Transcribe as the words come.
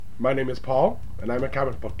My name is Paul, and I'm a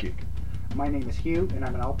comic book geek. My name is Hugh, and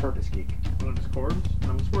I'm an all-purpose geek. My name is Corbs,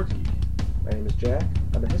 and I'm a sports geek. My name is Jack.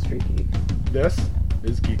 I'm a history geek. This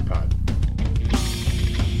is Geek Pod.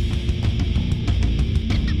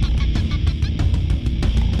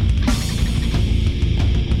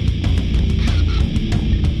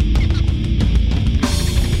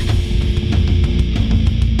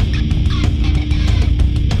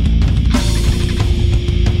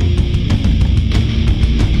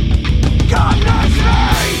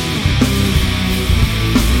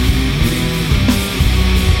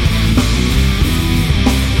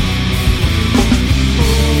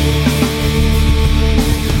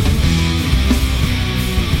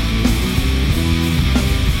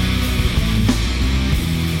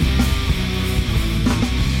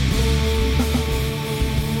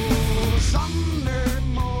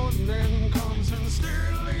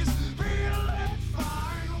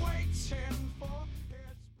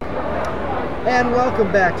 And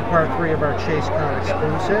welcome back to part 3 of our ChaseCon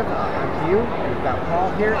exclusive. I'm Hugh, we've got Paul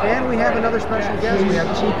here, and we have another special guest. We have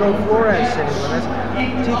Tico Flores sitting with us.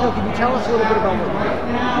 Tico, can you tell us a little bit about what you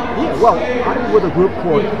do? Yeah, well, I'm with a group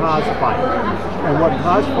called Cosfight. And what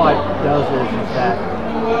Cosfight does is that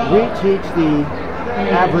we teach the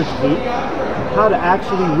average geek how to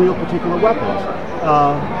actually wield particular weapons.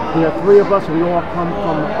 There are 3 of us, and we all come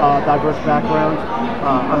from diverse backgrounds.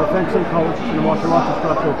 I'm a fencing coach and a martial arts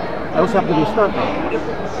instructor. I also happen to be a stuntman.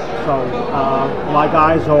 So my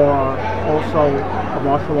guys are also a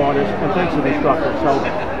martial artist and fencing instructor. So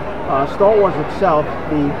Star Wars itself,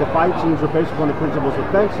 the fight scenes are based upon the principles of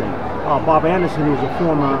fencing. Bob Anderson, who's a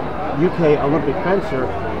former UK Olympic fencer,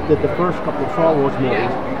 did the first couple of Star Wars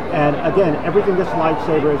movies. And again, everything this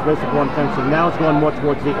lightsaber is based upon fencing. Now it's going more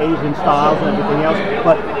towards the Asian styles and everything else,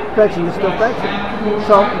 but fencing is still fencing.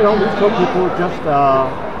 So, we show people just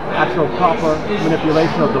actual proper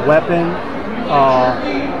manipulation of the weapon,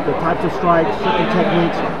 the types of strikes, certain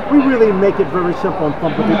techniques. We really make it very simple and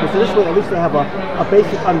fun for people. So this way, at least they have a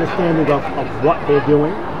basic understanding of what they're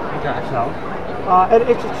doing. Okay. So, and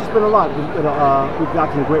it's just been a lot. We've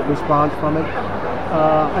gotten a great response from it.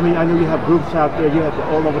 I know you have groups out there. You have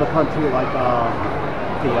all over the country, like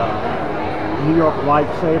the New York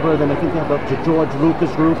Lightsaber. Then I think they have the George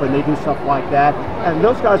Lucas group, and they do stuff like that. And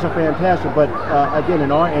those guys are fantastic. But again,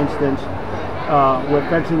 in our instance, we're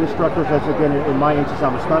fencing instructors. As again, in my instance,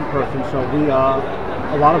 I'm a stunt person. So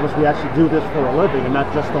a lot of us, we actually do this for a living, and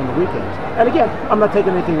not just on the weekends. And again, I'm not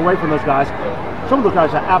taking anything away from those guys. Some of those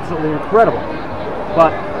guys are absolutely incredible.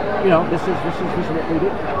 But this is what we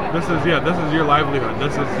do. This is your livelihood.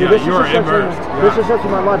 You're immersed. This is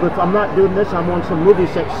essentially my life. If I'm not doing this, I'm on some movie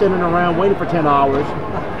set sitting around waiting for 10 hours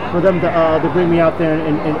for them to bring me out there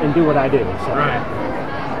and do what I do. So. Right.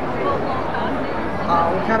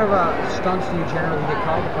 What kind of stunts do you generally get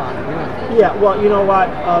called upon to do? Yeah, well, you know what?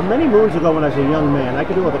 Many moons ago when I was a young man, I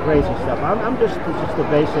could do all the crazy stuff. I'm just the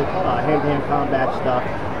basic hand-to-hand combat stuff.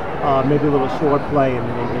 Maybe a little sword play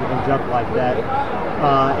and junk like that.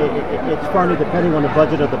 It's funny, depending on the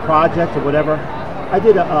budget of the project or whatever. I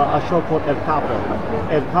did a show called El Capo.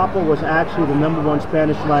 El Capo was actually the #1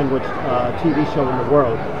 Spanish language TV show in the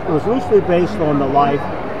world. It was loosely based on the life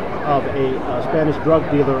of a Spanish drug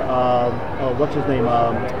dealer, what's his name?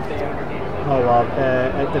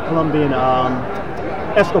 The Colombian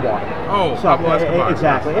Escobar. Oh, so, Pablo Escobar.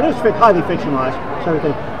 Exactly. And it was highly fictionalized. So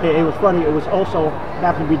everything. It was funny. It was also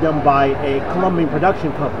happened to be done by a Colombian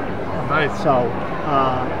production company. Nice. So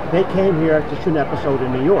they came here to shoot an episode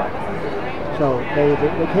in New York. So they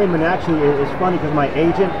came, and actually it's funny because my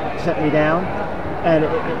agent set me down, and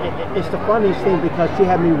it's the funniest thing because she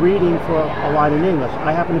had me reading for a line in English.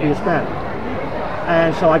 I happen to be Hispanic.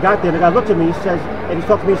 And so I got there, and the guy looked at me, he says, and he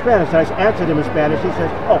talked to me in Spanish, and I answered him in Spanish. He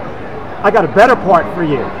says, "Oh, I got a better part for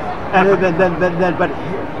you." And but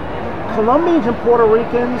Colombians and Puerto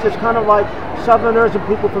Ricans, it's kind of like Southerners and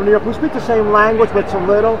people from New York. We speak the same language, but it's a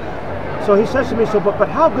little. So he says to me, but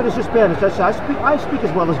how good is your Spanish? I said, I speak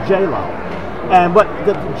as well as J-Lo. But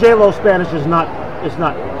the J-Lo Spanish is not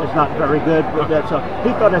very good. So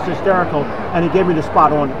he thought that's hysterical, and he gave me the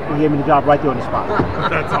spot on. He gave me the job right there on the spot.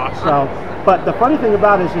 That's awesome. So, but the funny thing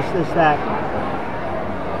about it is that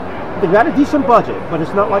they've got a decent budget, but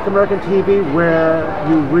it's not like American TV where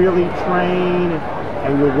you really train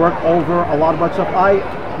and you work over a lot of stuff. I've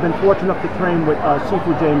been fortunate enough to train with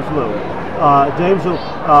Sifu James Liu. James Liu,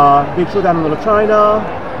 Big Showdown in Little China,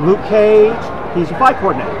 Luke Cage. He's a fight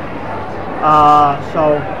coordinator.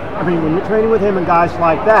 So, when you're training with him and guys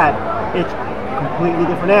like that, it's a completely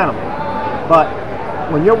different animal. But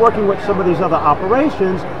when you're working with some of these other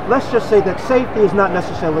operations, let's just say that safety is not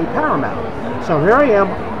necessarily paramount. So here I am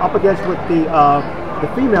up against with the the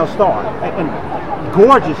female star, and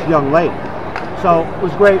gorgeous young lady. So it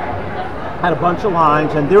was great. Had a bunch of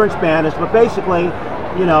lines, and they're in Spanish, but basically,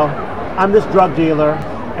 you know, I'm this drug dealer,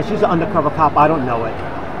 and she's an undercover cop. I don't know it,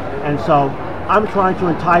 and so I'm trying to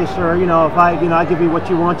entice her. You know, if I give you what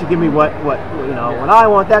you want, you give me what what I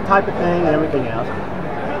want, that type of thing, and everything else.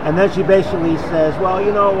 And then she basically says, well,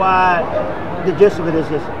 you know what? The gist of it is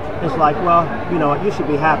like, well, you know, you should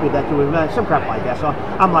be happy that you were some crap like that. So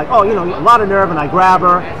I'm like, oh, you know, a lot of nerve, and I grab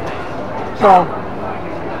her. So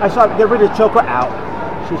I start get ready to choke her out.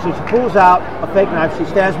 She pulls out a fake knife. She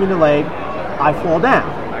stabs me in the leg. I fall down.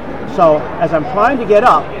 So as I'm trying to get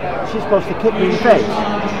up, she's supposed to kick me in the face.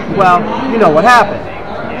 Well, you know what happened.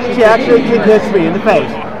 She actually hits me in the face.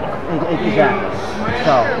 Exactly.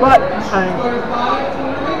 So, but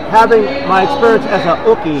having my experience as a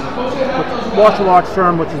uki, martial arts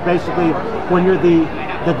term, which is basically when you're the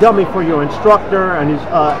dummy for your instructor, and he's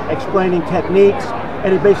explaining techniques,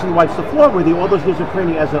 and he basically wipes the floor with you. All those years of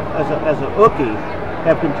training as a uki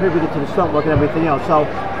have contributed to the stunt work and everything else. So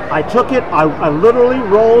I took it, I literally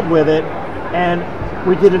rolled with it, and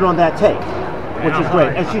we did it on that take, which is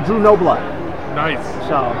great. And she drew no blood. Nice.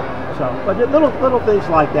 But little things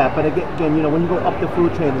like that. But again, you know, when you go up the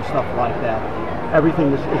food chain and stuff like that,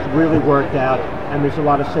 everything is really worked out, and there's a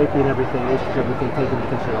lot of safety and everything taken into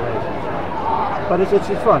consideration. But it's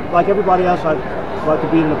fun. Like everybody else, I'd like to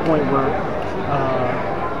be in a point where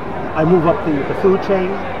I move up the food chain,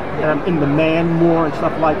 and I'm in demand more and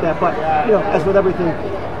stuff like that. But you know, as with everything,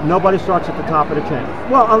 nobody starts at the top of the chain.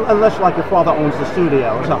 Well, unless like your father owns the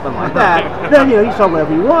studio or something like that, then you know you start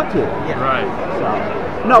wherever you want to. Yeah. Right.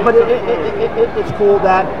 So, no, but it's cool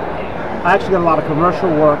that I actually got a lot of commercial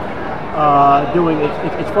work doing.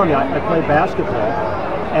 It's funny. I play basketball,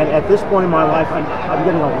 and at this point in my life, I'm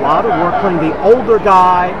getting a lot of work playing the older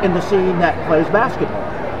guy in the scene that plays basketball.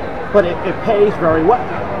 But it pays very well,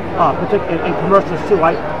 particularly in commercials too.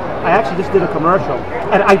 I actually just did a commercial,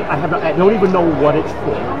 and I don't even know what it's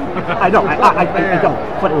for. I don't,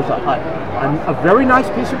 but it was a very nice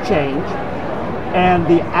piece of change, and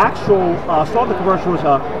the actual star of the commercial was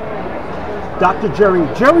Dr.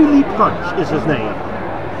 Jerry Lee Punch is his name,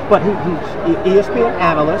 but he's an ESPN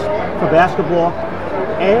analyst for basketball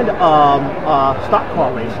and stock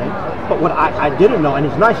car racing. But what I didn't know, and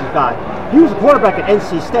he's a nice guy, he was a quarterback at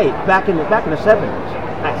NC State back in the 70s.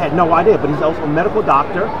 I had no idea, but he's also a medical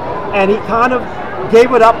doctor, and he kind of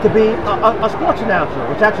gave it up to be a sports announcer,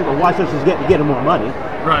 which actually the White Sox is getting more money.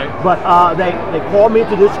 Right. But they called me to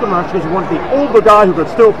do this commercial because he wanted the older guy who could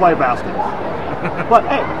still play basketball. But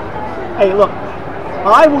hey, look,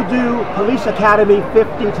 I will do Police Academy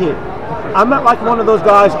 52. I'm not like one of those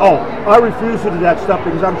guys, I refuse to do that stuff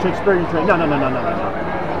because I'm Shakespearean trained. No.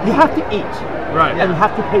 You have to eat. Right. And you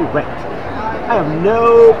have to pay rent. I have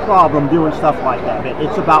no problem doing stuff like that.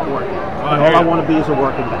 It's about working. And all I want to be is a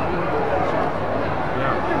working guy.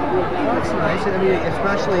 That's nice. I mean,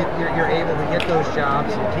 especially if you're able to get those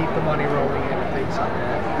jobs and keep the money rolling in and things like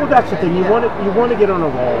that. Well, that's the thing. You want to get on a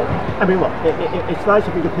roll. I mean, look, it's nice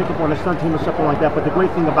if you can pick up on a stunt team or something like that. But the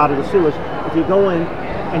great thing about it is too is if you go in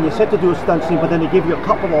and you're set to do a stunt scene, but then they give you a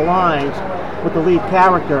couple of lines with the lead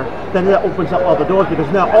character, then that opens up other doors because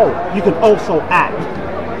now, you can also act.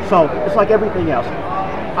 So it's like everything else.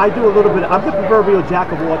 I do a little bit. I'm the proverbial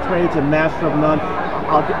jack of all trades and master of none.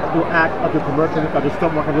 I'll do act, I'll do commercial work, I'll do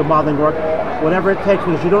stunt work, I'll do modeling work, whatever it takes,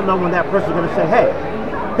 because you don't know when that person's going to say, hey,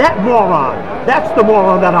 that moron, that's the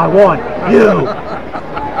moron that I want, you.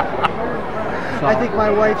 So. I think my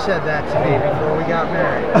wife said that to me before we got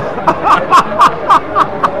married.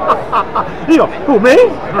 You go, who, me?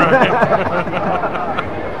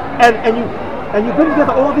 and you've been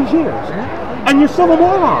together all these years, and you're still a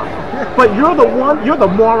moron. But you're the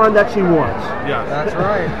moron that she wants. Yes. That's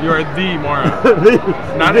right. You're the moron.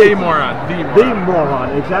 Not a moron, the moron. The moron,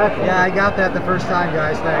 exactly. Yeah, I got that the first time,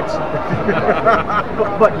 guys. Thanks.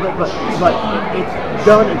 but it's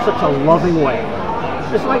done in such a loving way.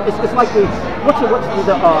 It's like the what's the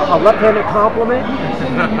left-handed compliment?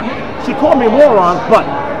 She called me a moron, but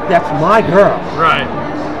that's my girl. Right.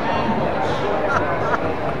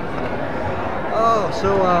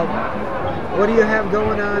 What do you have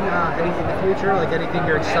going on in the future? Like anything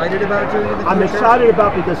you're excited about doing in the future? I'm excited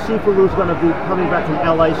about because Sifuru's going to be coming back from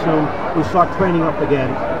LA soon. We start training up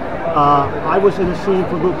again. I was in a scene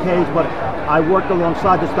for Luke Cage, but I worked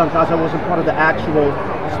alongside the stunt guys. I wasn't part of the actual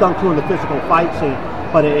stunt crew and the physical fight scene.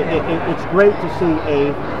 But it's great to see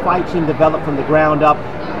a fight scene develop from the ground up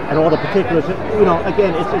and all the particulars. You know,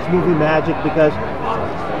 again, it's movie magic because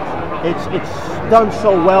it's done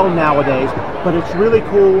so well nowadays. But it's really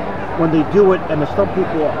cool when they do it and the stunt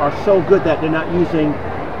people are so good that they're not using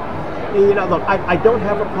look, I don't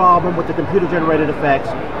have a problem with the computer-generated effects,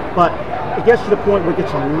 but it gets to the point where it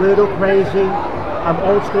gets a little crazy. I'm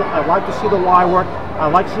old school. I like to see the wire work. I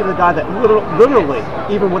like to see the guy that literally,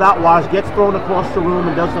 even without wires, gets thrown across the room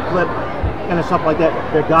and does the flip and stuff like that.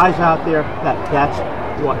 There are guys out there that's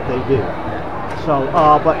what they do. So,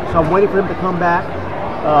 so I'm waiting for him to come back,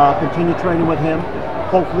 continue training with him,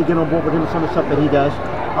 hopefully get on board with him and some of the stuff that he does.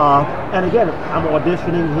 And again, I'm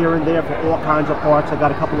auditioning here and there for all kinds of parts. I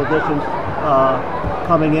got a couple auditions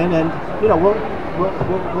coming in, and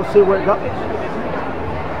we'll see where it goes.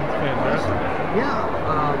 Fantastic. Yeah.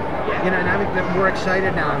 And I'm a bit more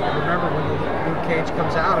excited now. Remember, when the Luke Cage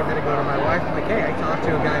comes out, I'm going to go to my wife. I'm like, hey, I talked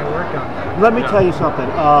to a guy who worked on that. Let me tell you something.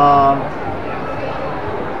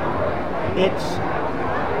 It's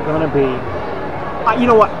going to be. You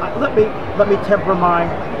know what? Let me temper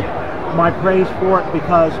my praise for it,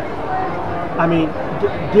 because I mean,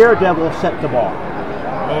 Daredevil set the bar.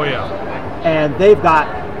 Oh yeah. And they've got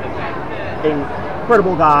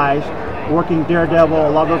incredible guys working Daredevil. A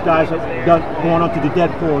lot of those guys have gone on to do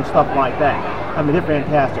Deadpool and stuff like that. I mean, they're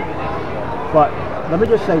fantastic. But let me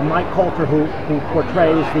just say, Mike Coulter, who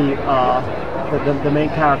portrays the main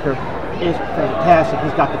character, is fantastic.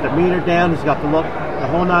 He's got the demeanor down. He's got the look, the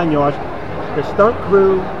whole 9 yards. The stunt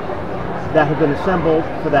crew that have been assembled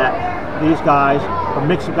for that, these guys, a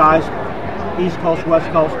mix of guys, East Coast, West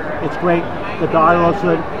Coast, it's great. The dialogue's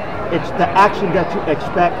good. It's the action that you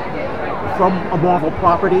expect from a Marvel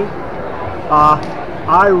property.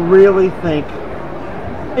 I really think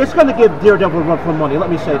it's going to give Daredevil a run for money. Let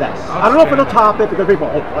me say that. I don't know if it'll top it, because people,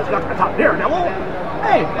 it's not going to top Daredevil.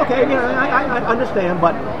 Hey, okay, I understand,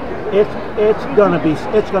 but it's going to be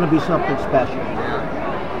something special.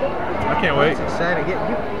 I can't wait. It's exciting.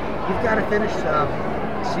 You've got to finish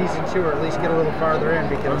season 2, or at least get a little farther in,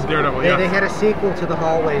 because Daredevil, they had a sequel to the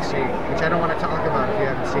hallway scene, which I don't want to talk about if you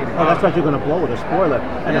haven't seen it. Oh, that's right. You're going to blow with a spoiler,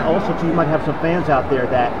 and also too, you might have some fans out there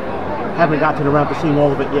that haven't gotten around to seeing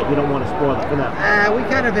all of it yet. You don't want to spoil it for them. We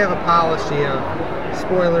kind of have a policy of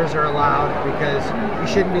spoilers are allowed, because you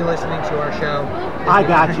shouldn't be listening to our show. I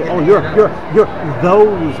got you. Oh, you're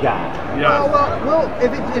those guys. Yeah. Well,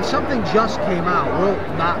 if something just came out, we'll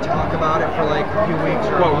not talk about it for like a few weeks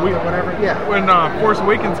or a month or whatever. Yeah. When Force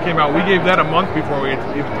Awakens came out, we gave that a month before we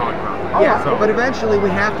even talked about it. Yeah, So, but eventually we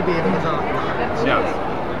have to be able to talk about it. So.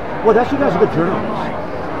 yes. Well, that's you guys are good journalists.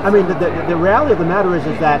 I mean, the reality of the matter is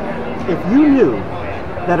that if you knew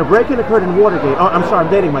that a break-in occurred in Watergate, oh, I'm sorry,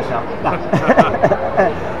 I'm dating myself. No.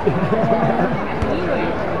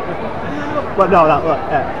 But no, look,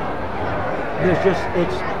 there's just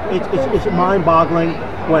it's mind-boggling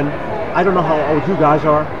when, I don't know how old you guys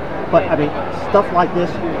are, but I mean, stuff like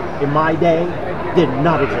this in my day did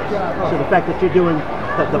not exist. So the fact that you're doing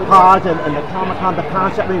the pods and the Comic-Con, the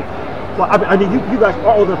concept, I mean, you guys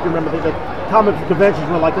are old enough to remember the comic conventions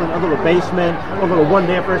were like in a little basement, a little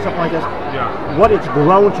one-day affair, something like this. Yeah. What it's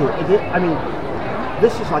grown to, I mean,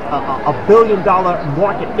 this is like a $1 billion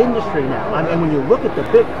market industry now. I mean, when you look at the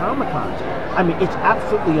big Comic-Cons, I mean, it's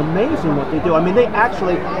absolutely amazing what they do. I mean, they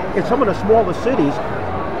actually, in some of the smaller cities,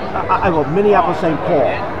 I go Minneapolis, St.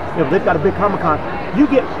 Paul, they've got a big Comic-Con. You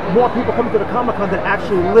get more people coming to the Comic-Con than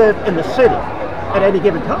actually live in the city at any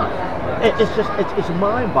given time. It's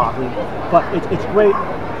mind-boggling, but it's great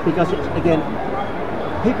because again,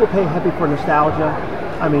 people pay heavy for nostalgia.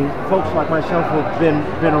 I mean, folks like myself who've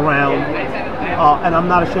been around, and I'm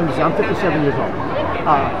not ashamed to say I'm 57 years old.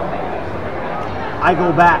 I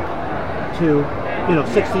go back to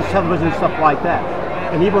 60s television and stuff like that,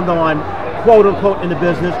 and even though I'm quote unquote in the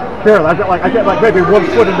business, barely. I get like maybe 1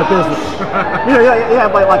 foot in the business.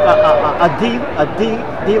 Like a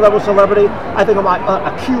D level celebrity. I think I'm like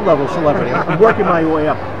a Q level celebrity. I'm working my way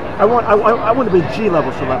up. I want to be G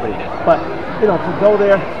level celebrity. But to go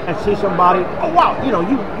there and see somebody, oh wow, you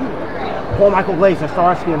Paul Michael Glaser,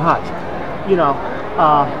 Starsky and Hutch,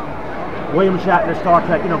 William Shatner, Star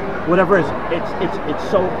Trek, whatever it is, it's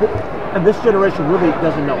so cool. And this generation really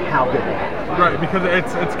doesn't know how good they are. Right, because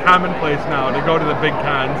it's commonplace now to go to the big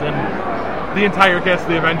cons and the entire cast of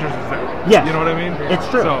the Avengers is there. Yes. You know what I mean? It's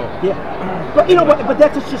true. So, yeah. But but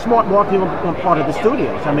that's just smart marketing on part of the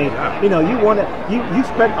studios. I mean, you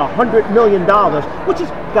spent $100 million, which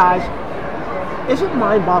is, guys, is it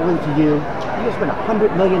mind-boggling to you? You spend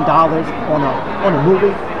 $100 million on a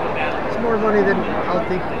movie. It's more money than I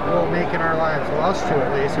think we'll make in our lives. Well, us two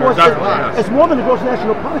at least. Well, it's more than the gross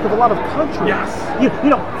national product of a lot of countries. Yes.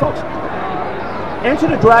 Folks, Enter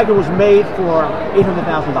the Dragon was made for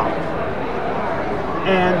 $800,000.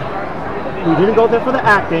 And we didn't go there for the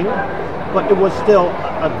acting, but it was still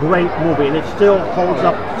a great movie, and it still holds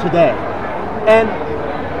up today. And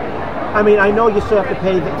I mean, I know you still have to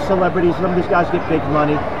pay the celebrities. Some of these guys get big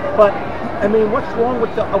money, but I mean, what's wrong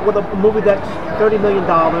with a movie that's $30 million,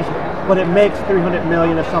 but it makes $300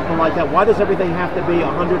 million or something like that? Why does everything have to be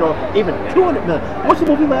 100 or even 200 million? What's the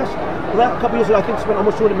movie last couple years ago? I think spent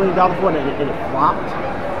almost $200 million for it, and it flopped.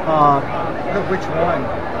 Which one?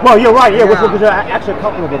 Well, you're right. Yeah, Yeah. There's actually a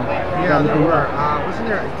couple of them. Yeah, there were. Wasn't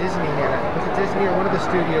there a Disney here? Was it Disney or one of the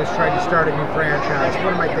studios tried to start a new franchise?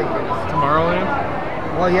 What am I thinking? Tomorrowland.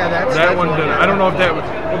 Well, yeah, that's That one did. yeah. I don't know if that was.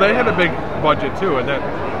 Well, they had a big budget too, and that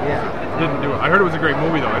Yeah. didn't do it. I heard it was a great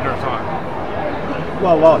movie though. I never saw it.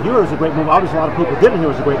 Well, you heard it was a great movie. Obviously, a lot of people didn't hear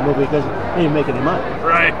it was a great movie because they didn't make any money.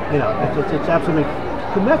 Right. You know, it's absolutely.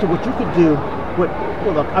 Imagine what you could do. Well,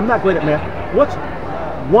 look, I'm not great at math. What's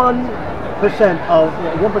 1% of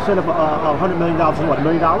 $100 million is what? $1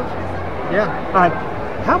 million? Yeah. All right.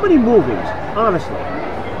 How many movies, honestly,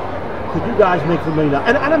 could you guys make for $1 million?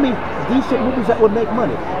 And I mean decent movies that would make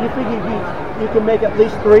money. You figure you can make at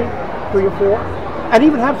least three or four, and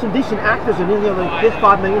even have some decent actors in it. You know, like this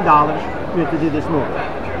 $5 million you have to do this movie.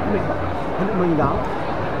 I mean, $100 million.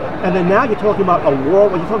 And then now you're talking about a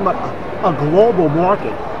world. You're talking about a global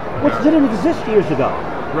market, which didn't exist years ago.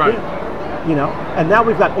 Right. You know, and now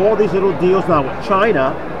we've got all these little deals now with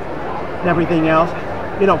China and everything else.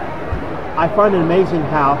 You know, I find it amazing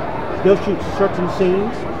how they'll shoot certain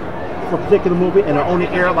scenes for a particular movie and they'll only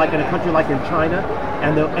air like in a country like in China,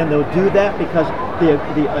 and they'll do that because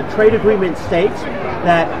the trade agreement states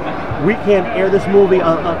that we can't air this movie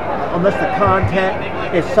unless the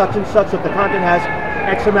content is such and such. So if the content has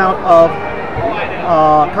X amount of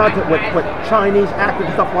content with Chinese actors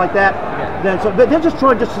and stuff like that, then so they're just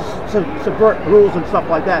trying to subvert rules and stuff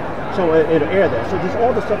like that, so it'll air there. So just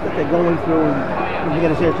all the stuff that they're going through, and you're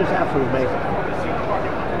gonna say it's just absolutely amazing.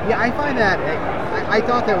 Yeah, I find that I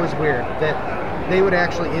thought that was weird that they would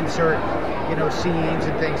actually insert, you know, scenes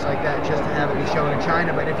and things like that just to have it be shown in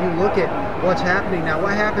China. But if you look at what's happening now,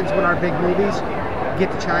 what happens when our big movies get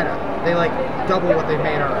to China? They like double what they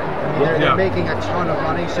made already. I mean, they're making a ton of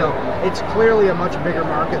money, so it's clearly a much bigger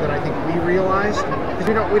market than I think we realized. Because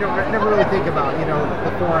we don't never really think about, you know,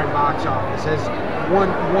 the foreign box office as one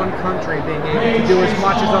country being able to do as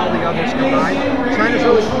much as all the others combined. China's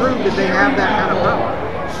really proved that they have that kind of power.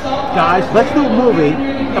 Guys, let's do a movie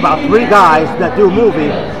about three guys that do a movie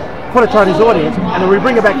for the Chinese audience, and then we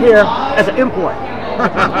bring it back here as an import.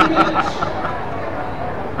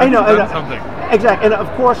 And, you know, Something. Exactly, and of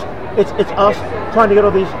course, it's us trying to get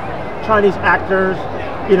all these Chinese actors,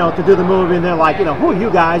 you know, to do the movie, and they're like, you know, who are you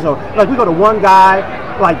guys? Or like we go to one guy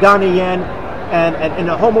like Donnie Yen, and in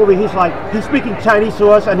the whole movie he's speaking Chinese to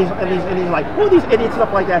us, and he's like, who are these idiots,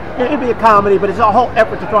 stuff like that. It'd be a comedy, but it's a whole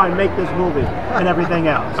effort to try and make this movie and everything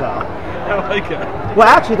else. So. I like it. Well,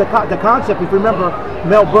 actually, the concept, if you remember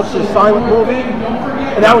Mel Brooks' silent movie,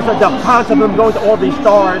 and that was the concept of him going to all these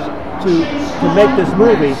stars to make this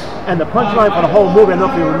movie, and the punchline for the whole movie, I don't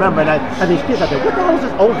know if you remember, and these kids out there, what the hell is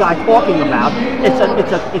this old guy talking about?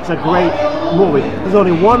 It's a great movie. There's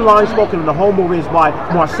only one line spoken in the whole movie, is by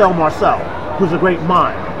Marcel, who's a great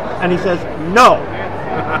mime, and he says no,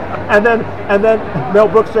 and then Mel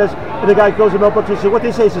Brooks says, and the guy goes to Mel Brooks and says, what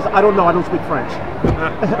they say? He says, I don't know, I don't speak French.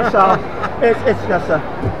 So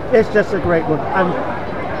it's just a great one.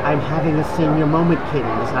 I'm having a senior moment,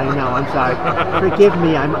 kiddies. I know. I'm sorry. Forgive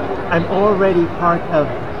me. I'm already part of,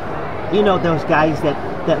 you know, those guys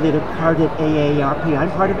that little part of AARP. I'm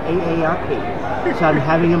part of AARP. So I'm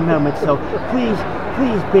having a moment. So please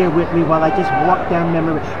bear with me while I just walk down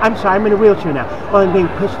memory. I'm sorry. I'm in a wheelchair now. Well, I'm being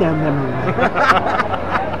pushed down memory lane.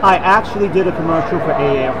 I actually did a commercial for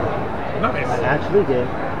AARP. Nice. I actually did.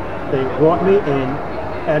 They brought me in,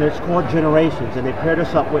 and it's called Generations, and they paired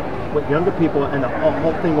us up with younger people, and the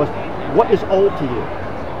whole thing was, what is old to you?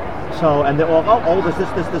 So, and they're all, old is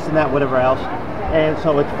this, and that, whatever else. And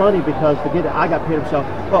so it's funny because the kid that I got paired himself,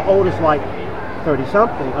 well, old is like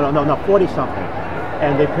 30-something, no, 40-something.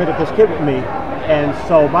 And they paired up this kid with me, and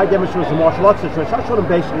so my demonstration was a martial arts situation. I showed him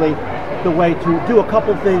basically the way to do a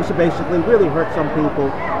couple things to basically really hurt some people,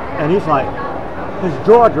 and he's like, his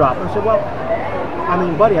jaw dropped. I said, well, I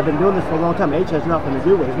mean, buddy, I've been doing this for a long time. Age has nothing to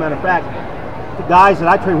do with it. As a matter of fact, the guys that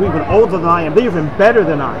I train were even older than I am. They're even better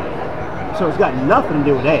than I am. So it's got nothing to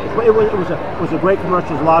do with age. But it was a great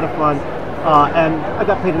commercial. It was a lot of fun. And I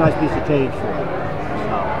got paid a nice piece of change for it.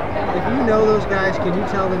 So. If you know those guys, can you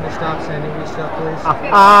tell them to stop sending me stuff, please?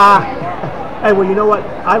 Hey, well, you know what?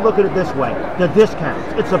 I look at it this way. The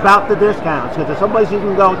discounts. It's about the discounts. Because there's some place you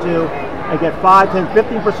can go to and get 5, 10,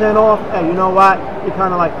 15% off. Hey, you know what? You're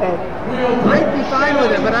kind of like, hey. I'd be fine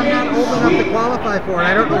with it, but I'm not old enough to qualify for it.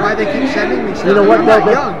 I don't know why they keep sending me stuff. You know what? I'm not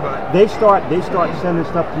young, but they start sending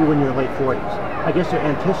stuff to you in your late 40s. I guess they're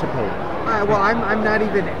anticipating. Well, I'm not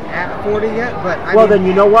even at 40 yet, but I Well, mean, then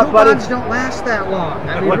you know what, buddy? coupons don't last that long.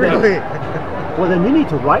 I mean, Well, then- really. Well, then you need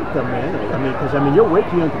to write them, man. I mean, because you're way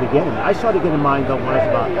too young to be getting it. I started getting mine though when I was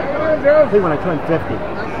about, I think when I turned 50,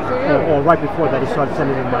 or right before that, he started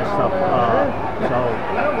sending in my stuff. So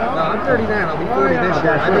No, I'm 39. I'll be 40 this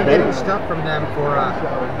year. I've been getting stuff from them for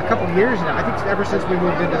a couple of years now. I think ever since we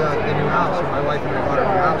moved into the new house, when my wife and I bought our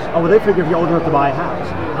new house. well, they figure if you're old enough to buy a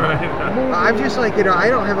house. Right. I'm just like, I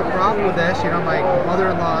don't have a problem with this. My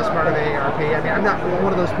mother-in-law is part of AARP. I mean, I'm not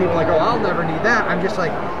one of those people like, I'll never need that. I'm just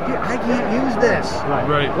like, dude, I can't use this.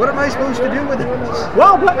 Right. What am I supposed to do with this?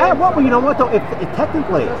 Well, but you know what though? If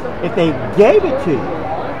technically, if they gave it to you,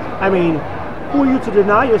 I mean, who are you to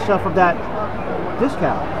deny yourself of that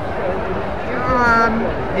discount?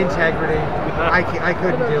 Integrity. I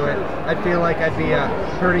couldn't do it. I feel like I'd be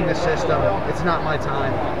hurting the system. It's not my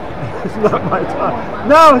time. It's not my time.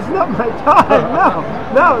 No, it's not my time.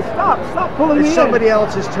 No, stop pulling me It's in. somebody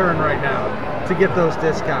else's turn right now to get those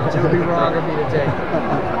discounts. It would be wrong of me to take.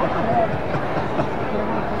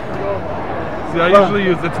 See, I usually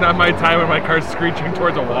use "it's not my time" when my car's screeching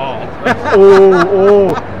towards a wall.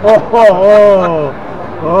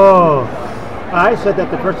 Oh. I said that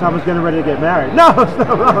the first time I was getting ready to get married. No.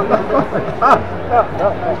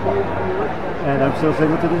 And I'm still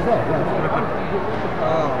single to this day.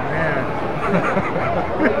 Oh man.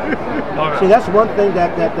 See, that's one thing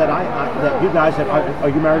that you guys have. Are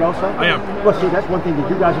you married also? I am. Well, see, that's one thing that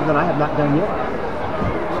you guys have done. I have not done yet.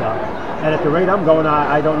 So, and at the rate I'm going,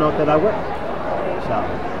 I don't know that I will. So,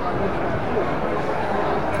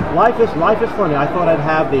 life is funny. I thought I'd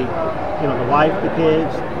have the wife, the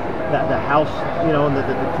kids, the house, and the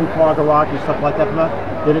 2-car garage and stuff like that. But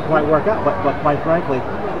didn't quite work out. But quite frankly,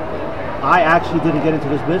 I actually didn't get into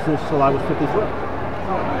this business till I was 53.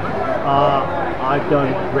 I've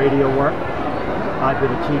done radio work. I've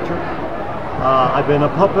been a teacher. I've been a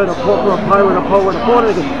puppet, a pauper, a pirate, a poet, a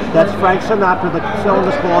poet. That's Frank Sinatra, the song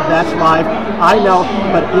is called That's Life. I know,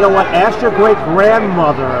 but you know what? Ask your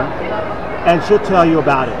great-grandmother, and she'll tell you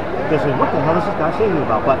about it. They say, what the hell is this guy singing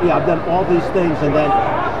about? But yeah, I've done all these things, and then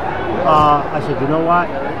I said, you know what?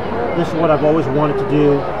 This is what I've always wanted to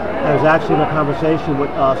do. I was actually in a conversation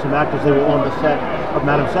with some actors. They were on the set of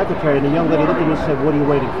Madam Secretary, and the young lady looked at me and said, what are you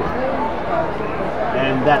waiting for?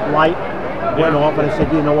 And that light went off, and I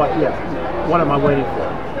said, you know what? Yeah, what am I waiting for?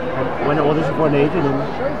 And when all this is for an agent, and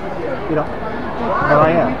here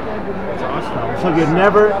I am. That's awesome. So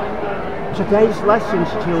today's lessons,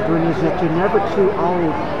 children, is that you're never too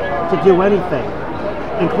old to do anything,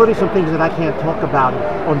 including some things that I can't talk about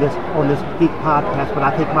on this geek podcast, but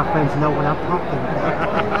I think my friends know what I'm talking about.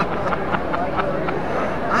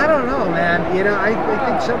 I don't know, man. I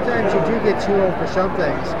think sometimes you do get too old for some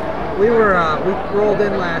things. We rolled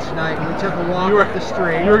in last night and we took a walk up the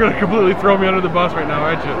street. You were going to completely throw me under the bus right now,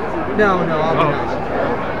 aren't you? No, I'll be nice.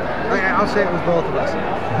 I'll say it was both of us.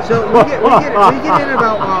 So we get in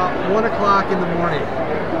about 1 o'clock in the morning.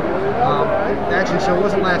 Actually, so it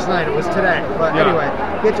wasn't last night, it was today. But anyway,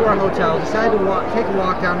 get to our hotel, decided to take a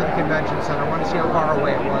walk down to the convention center, wanted to see how far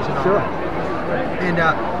away it was and all that. And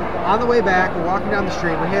on the way back, we're walking down the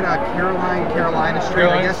street, we hit Carolina Street.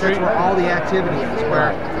 I guess that's where all the activity is,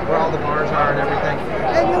 where all the bars are and everything.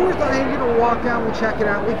 And we're going to walk down, we'll check it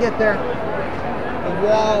out. We get there, a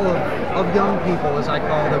wall of young people, as I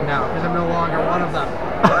call them now, because I'm no longer one of them.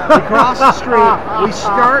 We cross the street, we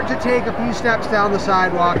start to take a few steps down the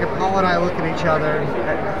sidewalk, and Paul and I look at each other.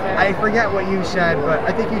 And I forget what you said, but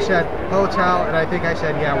I think you said hotel, and I think I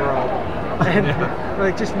said, yeah, we're old. And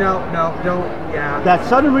like, just no, don't, yeah. That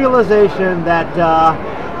sudden realization that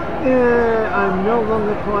I'm no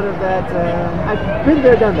longer part of that. I've been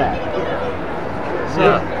there, done that.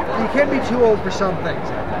 So you can't be too old for some things,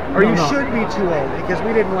 or you should be too old, because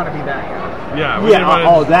we didn't want to be that guy. Yeah.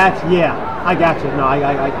 I got you. No, I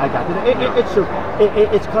got you.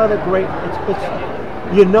 It's kind of great. It's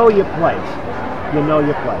you know your place.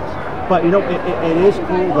 But it is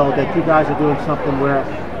cool though that you guys are doing something where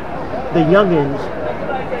the youngins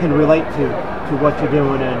can relate to what you're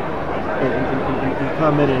doing and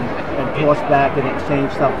come in and toss back and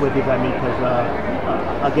exchange stuff with you. I mean, because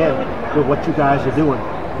again, with what you guys are doing,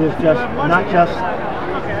 there's just not just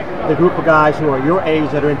the group of guys who are your age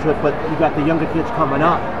that are into it, but you got the younger kids coming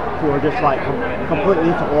up who are just like completely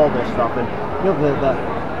into all this stuff. And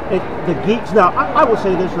the geeks. Now, I will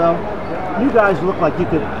say this though, you guys look like you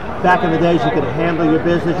could. Back in the days, you could handle your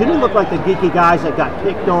business. You didn't look like the geeky guys that got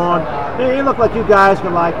kicked on. You look like you guys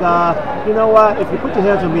are like, you know what? If you put your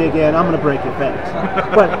hands on me again, I'm going to break your face.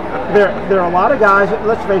 But there are a lot of guys.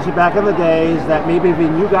 Let's face it, back in the days, that maybe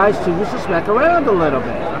even you guys too used to smack around a little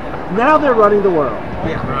bit. Now they're running the world.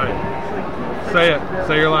 Yeah. Right. Say it.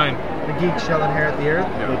 Say your line. The geek shall inherit the earth.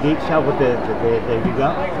 The geek shall with there you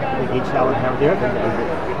go. The geek shall inherit the earth, and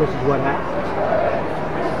this is what happens.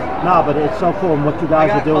 No, but it's so cool, and what you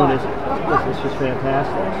guys are doing is just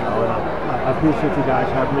fantastic. So I appreciate you guys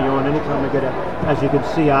having me on. Anytime I get as you can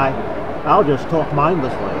see, I'll just talk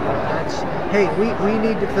mindlessly. Hey, we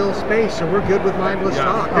need to fill space, so we're good with mindless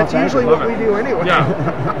talk. Oh, That's usually what we do anyway. Yeah,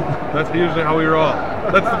 that's usually how we roll.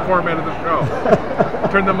 That's the format of the show.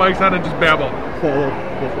 Turn the mics on and just babble. There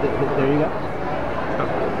you go.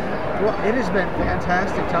 Well, it has been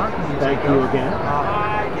fantastic talking to you. Thank Zico. you again.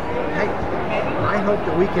 Hey, I hope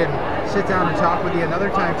that we can sit down and talk with you another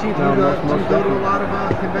time too. Do you go to a lot of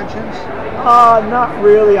conventions? Not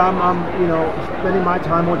really. I'm spending my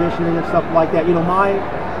time auditioning and stuff like that.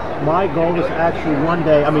 My goal is actually one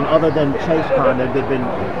day, other than ChaseCon, they've been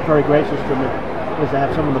very gracious to me, is to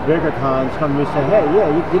have some of the bigger cons come to me and say, hey, yeah,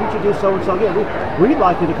 didn't you do so and so? Yeah, we'd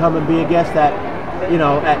like you to come and be a guest at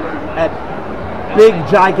big,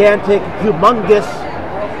 gigantic, humongous,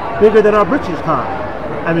 bigger than our britches con.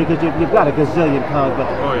 Because you've got a gazillion cons, but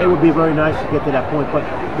it would be very nice to get to that point. But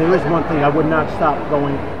there is one thing, I would not stop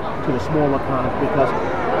going to the smaller cons because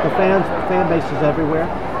the fan base is everywhere,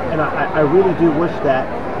 and I really do wish that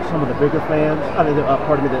some of the bigger fans, the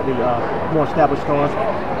more established stars,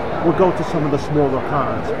 would go to some of the smaller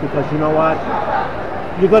cons because you know what?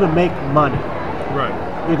 You're going to make money. Right.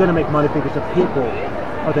 You're going to make money because the people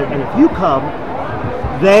are there, and if you come,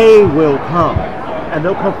 they will come. And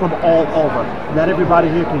they'll come from all over. Not everybody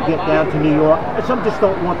here can get down to New York, and some just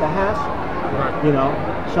don't want the hassle.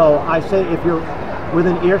 Right. So I say if you're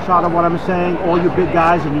within earshot of what I'm saying, all you big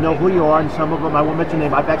guys, and you know who you are, and some of them I won't mention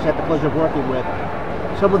names. I've actually had the pleasure of working with.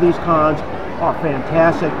 Some of these cons are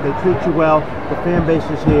fantastic. They treat you well. The fan base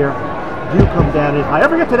is here. You come down, and if I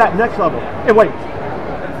ever get to that next level, and wait,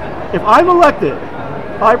 if I'm elected,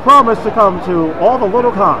 I promise to come to all the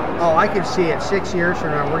little cons. Oh, I can see it. 6 years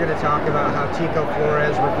from now, we're going to talk about how Tico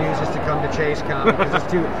Flores refuses to come to ChaseCon because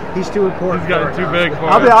he's too important. He's got it too big for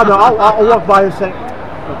I'll walk by and say,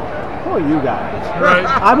 who are you guys? Right.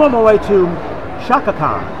 I'm on my way to Shaka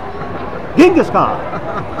Khan, Genghis Khan,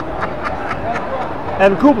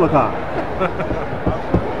 and Kublai Khan.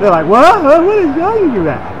 They're like, what? What are you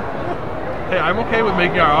at? Hey, I'm okay with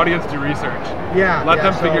making our audience do research. Yeah. Let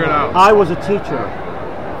them figure it out. I was a teacher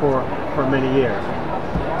for many years.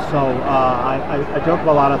 So I joke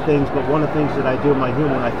about a lot of things, but one of the things that I do in my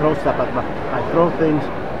humor when I throw stuff, I throw things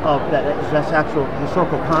that's actual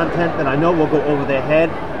historical content that I know will go over their head,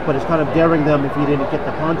 but it's kind of daring them if you didn't get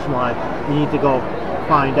the punchline. You need to go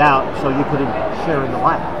find out so you could share in the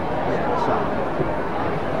laugh. So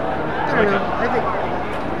I don't know.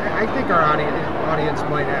 I think our audience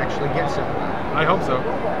might actually get some of that. I hope so.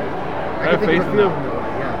 I have faith in them.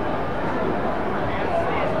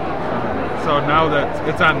 So now that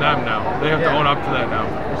it's on them now, they have to own up to that now.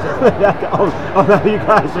 Now you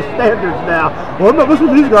guys are standards now. Well, I'm not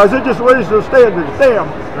listening to these guys. They just raised their standards. Damn.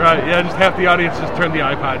 Right. Yeah. Just half the audience just turn the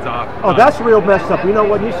iPods off. Oh, that's real messed up. You know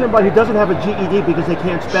what? You see somebody who doesn't have a GED because they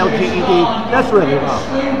can't spell GED. That's really wrong.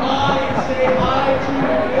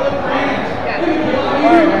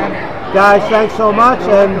 Guys, thanks so much,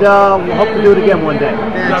 and we hope to do it again one day.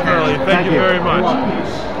 Definitely. Thank you very much.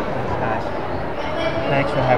 Guys, thanks for having me.